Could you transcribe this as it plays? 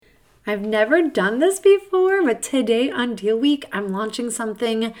I've never done this before, but today on Deal Week, I'm launching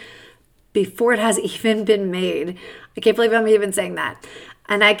something before it has even been made. I can't believe I'm even saying that.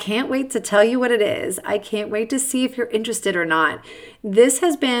 And I can't wait to tell you what it is. I can't wait to see if you're interested or not. This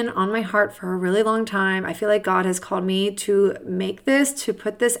has been on my heart for a really long time. I feel like God has called me to make this, to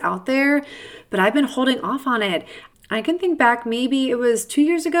put this out there, but I've been holding off on it. I can think back, maybe it was 2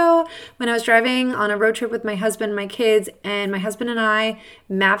 years ago when I was driving on a road trip with my husband, my kids, and my husband and I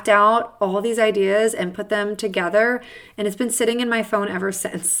mapped out all these ideas and put them together. And it's been sitting in my phone ever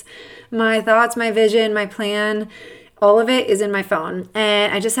since. My thoughts, my vision, my plan, all of it is in my phone,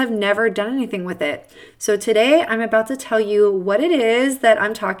 and I just have never done anything with it. So today I'm about to tell you what it is that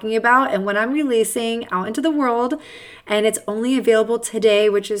I'm talking about and what I'm releasing out into the world. And it's only available today,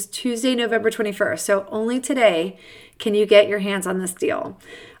 which is Tuesday, November 21st. So only today can you get your hands on this deal.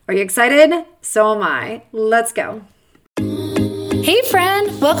 Are you excited? So am I. Let's go. Hey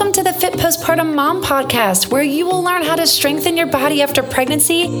friend, welcome to the Fit Postpartum Mom Podcast, where you will learn how to strengthen your body after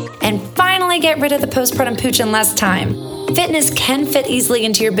pregnancy and finally get rid of the postpartum pooch in less time. Fitness can fit easily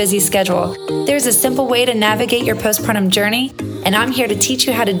into your busy schedule. There's a simple way to navigate your postpartum journey, and I'm here to teach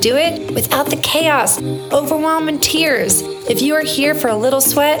you how to do it without the chaos, overwhelm, and tears. If you are here for a little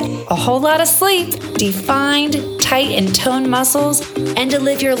sweat, a whole lot of sleep, defined, tight, and toned muscles, and to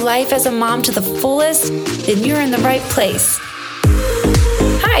live your life as a mom to the fullest, then you're in the right place.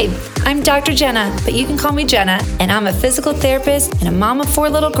 Hi, I'm Dr. Jenna, but you can call me Jenna, and I'm a physical therapist and a mom of 4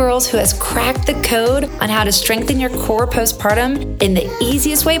 little girls who has cracked the code on how to strengthen your core postpartum in the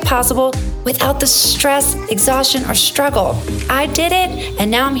easiest way possible without the stress, exhaustion, or struggle. I did it,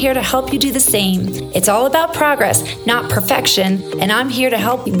 and now I'm here to help you do the same. It's all about progress, not perfection, and I'm here to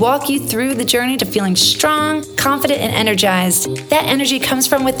help walk you through the journey to feeling strong, confident, and energized. That energy comes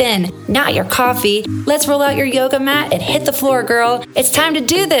from within, not your coffee. Let's roll out your yoga mat and hit the floor, girl. It's time to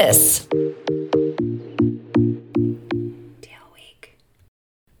do this.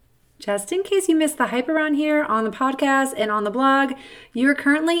 Just in case you missed the hype around here on the podcast and on the blog, you're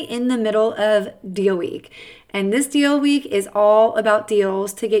currently in the middle of Deal Week. And this Deal Week is all about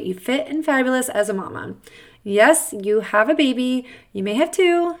deals to get you fit and fabulous as a mama. Yes, you have a baby. You may have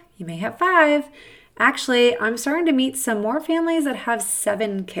 2. You may have 5. Actually, I'm starting to meet some more families that have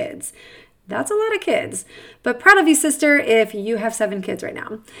 7 kids. That's a lot of kids, but proud of you, sister, if you have 7 kids right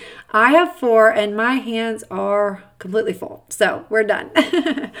now. I have 4 and my hands are completely full, so we're done.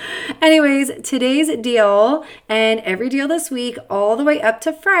 Anyways, today's deal and every deal this week all the way up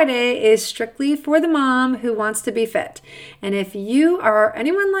to Friday is strictly for the mom who wants to be fit. And if you are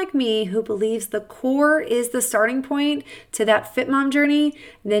anyone like me who believes the core is the starting point to that fit mom journey,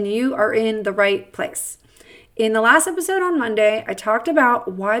 then you are in the right place. In the last episode on Monday, I talked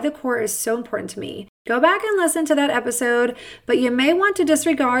about why the core is so important to me. Go back and listen to that episode, but you may want to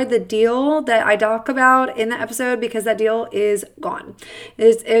disregard the deal that I talk about in the episode because that deal is gone.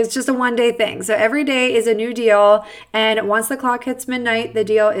 It's just a one-day thing. So every day is a new deal, and once the clock hits midnight, the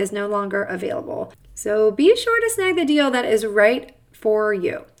deal is no longer available. So be sure to snag the deal that is right for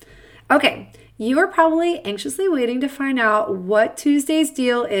you. Okay. You are probably anxiously waiting to find out what Tuesday's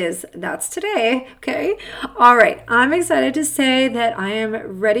deal is. That's today, okay? All right, I'm excited to say that I am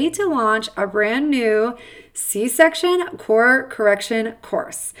ready to launch a brand new C-section core correction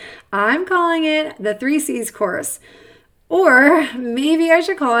course. I'm calling it the 3 C's course. Or maybe I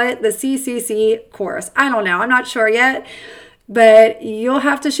should call it the CCC course. I don't know, I'm not sure yet. But you'll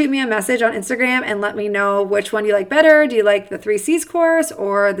have to shoot me a message on Instagram and let me know which one you like better. Do you like the 3 C's course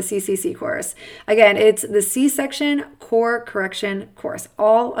or the CCC course? Again, it's the C-section core correction course,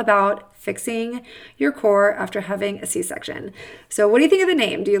 all about fixing your core after having a C-section. So what do you think of the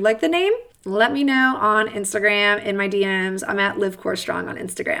name? Do you like the name? Let me know on Instagram in my DMs. I'm at Live Core Strong on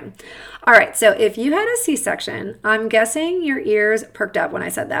Instagram. All right, so if you had a C-section, I'm guessing your ears perked up when I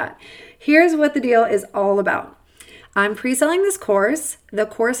said that. Here's what the deal is all about. I'm pre-selling this course. The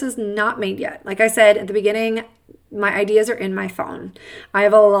course is not made yet. Like I said at the beginning, my ideas are in my phone. I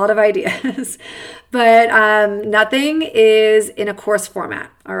have a lot of ideas, but nothing is in a course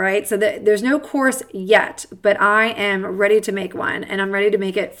format. All right. So there's no course yet, but I am ready to make one and I'm ready to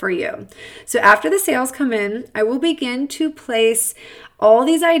make it for you. So after the sales come in, I will begin to place all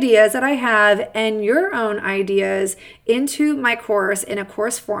these ideas that I have and your own ideas into my course in a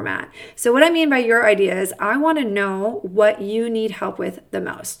course format. So what I mean by your ideas, I want to know what you need help with the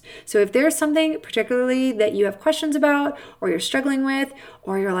most. So if there's something particularly that you have questions about or you're struggling with,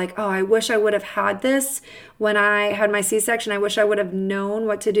 or you're like, oh, I wish I would have had this when I had my C-section. I wish I would have known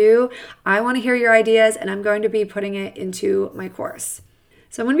what to do. I want to hear your ideas and I'm going to be putting it into my course.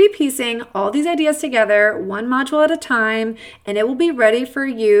 So I'm going to be piecing all these ideas together, one module at a time, and it will be ready for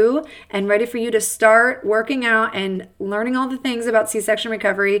you and ready for you to start working out and learning all the things about C-section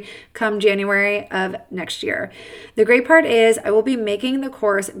recovery come January of next year. The great part is I will be making the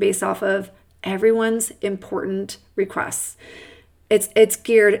course based off of everyone's important requests. It's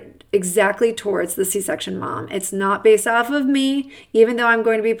geared exactly towards the C-section mom. It's not based off of me, even though I'm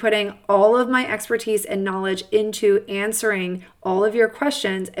going to be putting all of my expertise and knowledge into answering all of your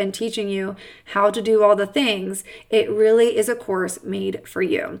questions and teaching you how to do all the things. It really is a course made for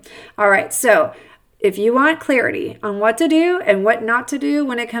you. All right, so if you want clarity on what to do and what not to do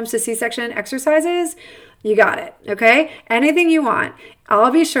when it comes to C-section exercises, you got it, okay? Anything you want,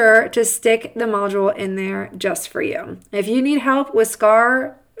 I'll be sure to stick the module in there just for you. If you need help with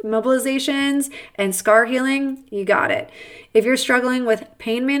scar mobilizations and scar healing, you got it. If you're struggling with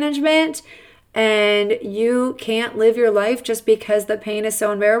pain management and you can't live your life just because the pain is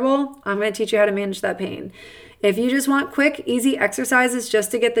so unbearable, I'm going to teach you how to manage that pain. If you just want quick, easy exercises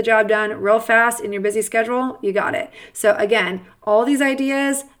just to get the job done real fast in your busy schedule, you got it. So again, all these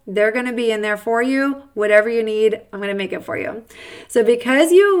ideas, they're going to be in there for you. Whatever you need, I'm going to make it for you. So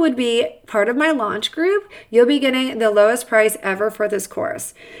because you would be part of my launch group, you'll be getting the lowest price ever for this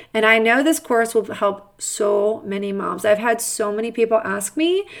course. And I know this course will help so many moms. I've had so many people ask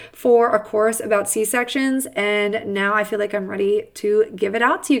me for a course about C-sections, and now I feel like I'm ready to give it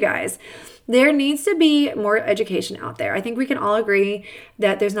out to you guys. There needs to be more education out there. I think we can all agree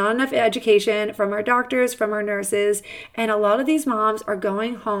that there's not enough education from our doctors, from our nurses, and a lot of these moms are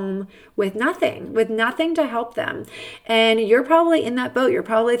going home with nothing to help them. And you're probably in that boat. You're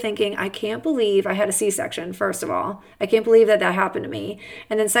probably thinking, I can't believe I had a C-section, first of all. I can't believe that happened to me.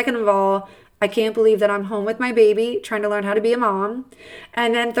 And then second of all, I can't believe that I'm home with my baby trying to learn how to be a mom.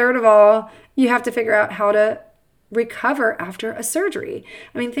 And then third of all, you have to figure out how to recover after a surgery.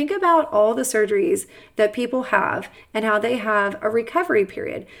 I mean, think about all the surgeries that people have and how they have a recovery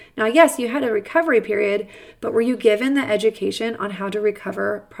period. Now, yes, you had a recovery period, but were you given the education on how to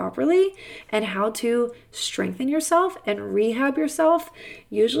recover properly and how to strengthen yourself and rehab yourself?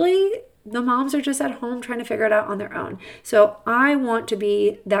 Usually, the moms are just at home trying to figure it out on their own. So I want to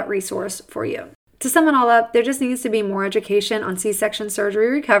be that resource for you. To sum it all up, there just needs to be more education on C-section surgery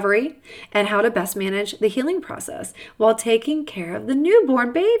recovery and how to best manage the healing process while taking care of the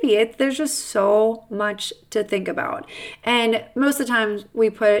newborn baby. There's just so much to think about. And most of the time we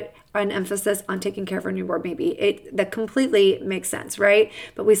put an emphasis on taking care of our newborn baby. That completely makes sense, right?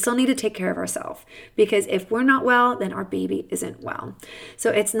 But we still need to take care of ourselves, because if we're not well, then our baby isn't well.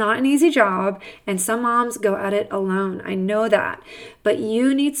 So it's not an easy job, and some moms go at it alone. I know that. But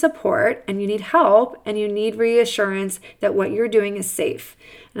you need support, and you need help, and you need reassurance that what you're doing is safe.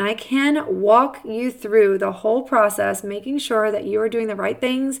 And I can walk you through the whole process, making sure that you are doing the right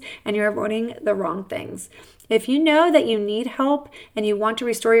things and you're avoiding the wrong things. If you know that you need help and you want to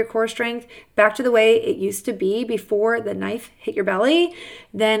restore your core strength back to the way it used to be before the knife hit your belly,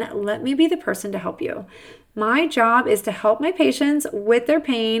 then let me be the person to help you. My job is to help my patients with their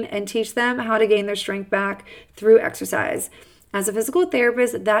pain and teach them how to gain their strength back through exercise. As a physical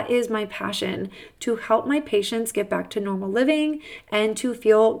therapist, that is my passion, to help my patients get back to normal living and to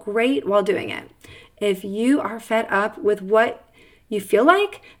feel great while doing it. If you are fed up with what you feel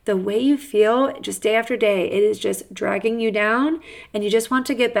like, the way you feel just day after day, it is just dragging you down and you just want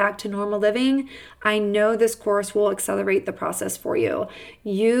to get back to normal living, I know this course will accelerate the process for you.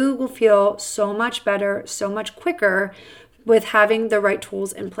 You will feel so much better, so much quicker with having the right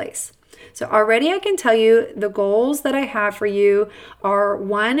tools in place. So already I can tell you the goals that I have for you are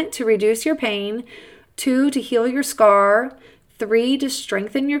 1, to reduce your pain, 2, to heal your scar, 3, to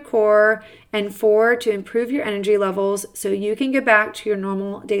strengthen your core, and 4, to improve your energy levels so you can get back to your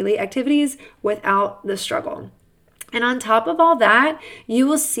normal daily activities without the struggle. And on top of all that, you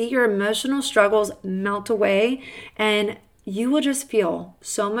will see your emotional struggles melt away and you will just feel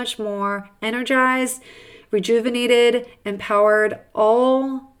so much more energized, rejuvenated, empowered,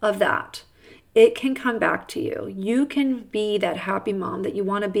 all of that. It can come back to you. You can be that happy mom that you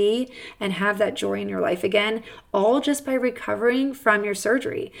want to be and have that joy in your life again, all just by recovering from your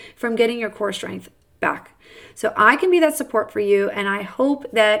surgery, from getting your core strength back. So I can be that support for you, and I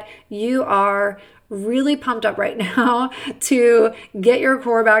hope that you are really pumped up right now to get your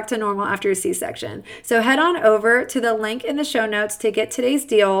core back to normal after your C-section. So head on over to the link in the show notes to get today's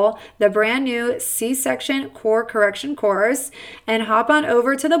deal, the brand new C-section core correction course, and hop on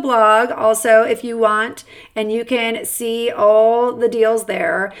over to the blog also if you want, and you can see all the deals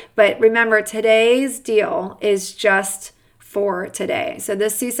there. But remember, today's deal is just for today. So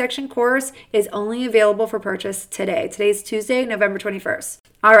this C-section course is only available for purchase today. Today's Tuesday, November 21st.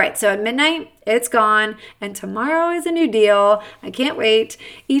 All right, so at midnight, it's gone, and tomorrow is a new deal. I can't wait.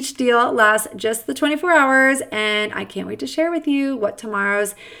 Each deal lasts just the 24 hours, and I can't wait to share with you what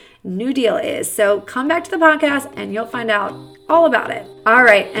tomorrow's new deal is. So come back to the podcast and you'll find out all about it. All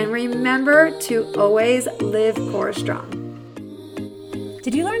right, and remember to always live core strong.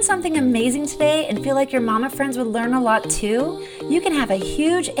 Did you learn something amazing today and feel like your mama friends would learn a lot too? You can have a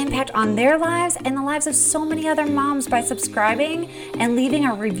huge impact on their lives and the lives of so many other moms by subscribing and leaving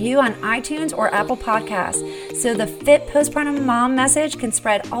a review on iTunes or Apple Podcasts, so the Fit Postpartum Mom message can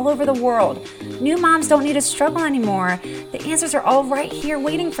spread all over the world. New moms don't need to struggle anymore. The answers are all right here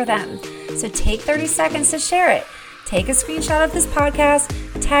waiting for them. So take 30 seconds to share it. Take a screenshot of this podcast,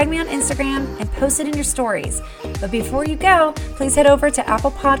 tag me on Instagram, and post it in your stories. But before you go, please head over to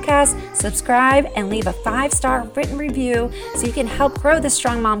Apple Podcasts, subscribe, and leave a 5-star written review so you can help grow the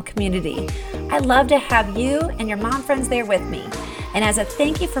Strong Mom community. I'd love to have you and your mom friends there with me. And as a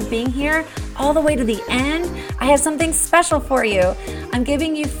thank you for being here all the way to the end, I have something special for you. I'm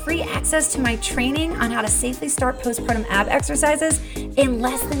giving you free access to my training on how to safely start postpartum ab exercises in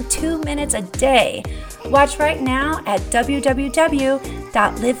less than 2 minutes a day. Watch right now at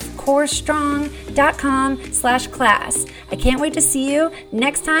www.livecorestrong.com/class. I can't wait to see you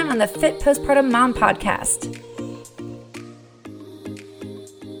next time on the Fit Postpartum Mom podcast.